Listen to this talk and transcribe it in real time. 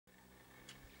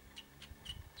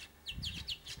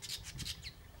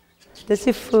Dis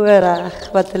die voorreg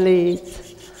wat hulle het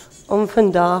om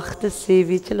vandag te sê,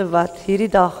 weet julle wat, hierdie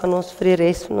dag gaan ons vir die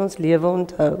res van ons lewe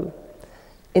onthou.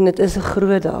 En dit is 'n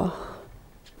groot dag.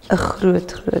 'n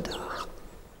groot dag.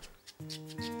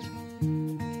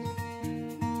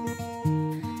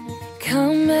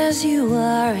 Come as you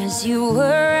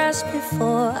were as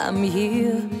before. I'm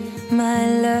here,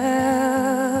 my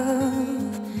love.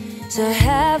 To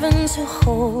heaven to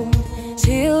hold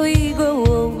till we grow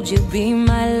old. You be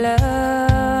my love.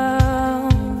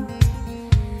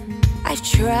 I've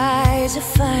tried to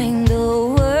find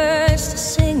the words to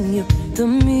sing you the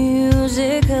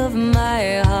music of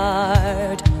my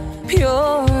heart.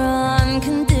 Pure,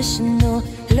 unconditional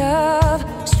love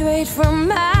straight from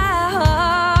my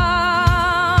heart.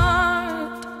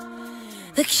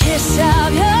 The kiss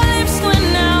of your lips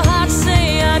when our hearts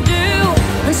say I do.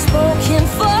 Unspoken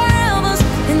forever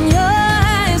in your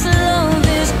eyes, love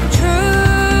is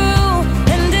true.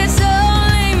 And it's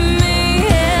only me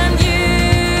and you.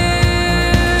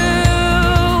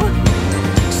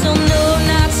 So no,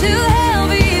 not too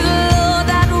heavy the load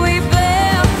that we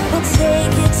bear. We'll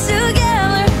take it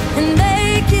together and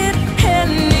make it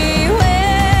anywhere.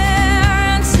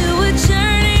 Into a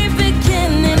journey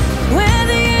beginning with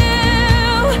you.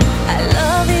 I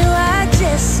love you, I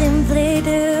just simply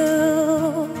do.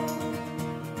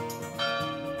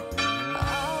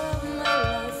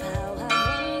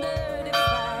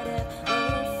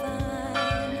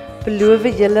 Beloof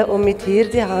julle om met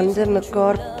hierdie hande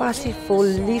mekaar passievol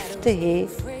lief te hê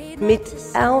met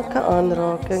elke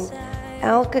aanraking,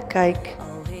 elke kyk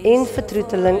en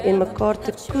vertroeteling en mekaar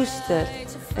te koester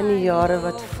in die jare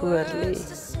wat voorlê.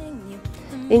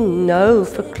 En nou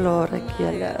verklaar ek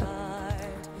julle,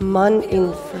 man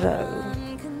en vrou,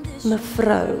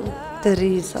 mevrou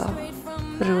Theresa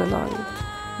Roland,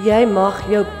 jy mag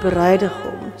jou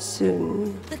bruidegom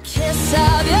soen. The kiss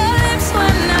of your lips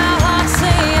when our hearts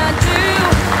say I do.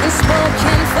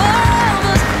 Unspoken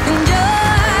forever in your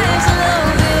eyes,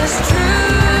 love is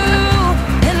true.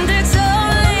 And it's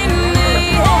only me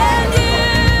and you.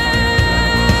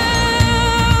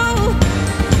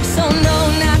 So no,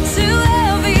 not too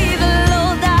heavy the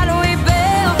load that we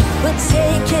bear. We'll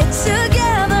take it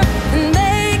together and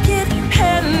make it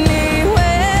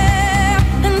anywhere.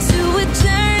 Into a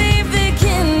journey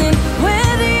beginning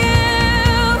with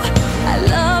you. I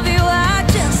love you, I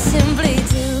just simply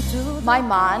do. My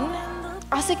man,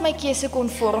 as ek my keuse kon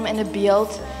vorm in 'n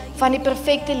beeld van die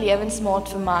perfekte lewensmaat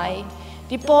vir my,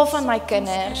 die pa van my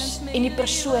kinders en die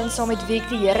persoon saam met wie ek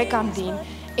die Here kan dien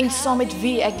en saam met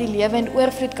wie ek die lewe in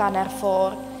oorvloed kan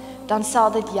ervaar, dan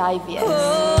sal dit jy wees.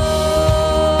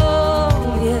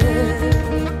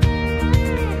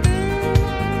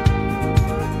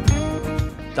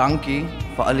 Dankie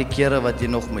vir al die kere wat jy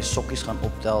nog my sokkies gaan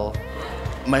optel.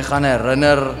 My gaan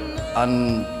herinner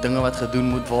aan dinge wat gedoen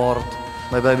moet word.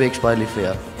 My baby, ek's baie lief vir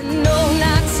jou. No,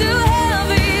 not too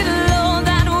heavy the load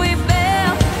that we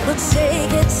bear. We'll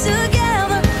take it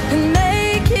together and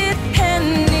make it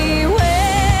anywhere.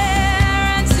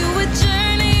 Into a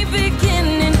journey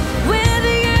beginning with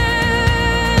you.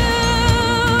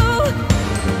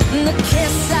 And the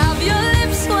kiss of your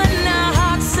lips when our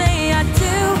hearts say I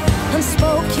do.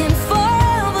 Unspoken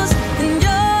forever in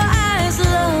your eyes,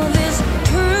 love is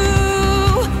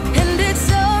true. And it's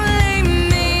only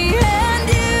me and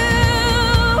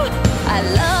you. I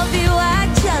love you, I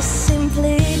just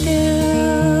simply do.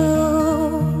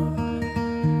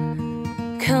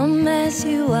 Come as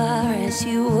you are, as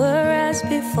you were as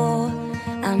before.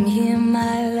 I'm here,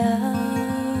 my love.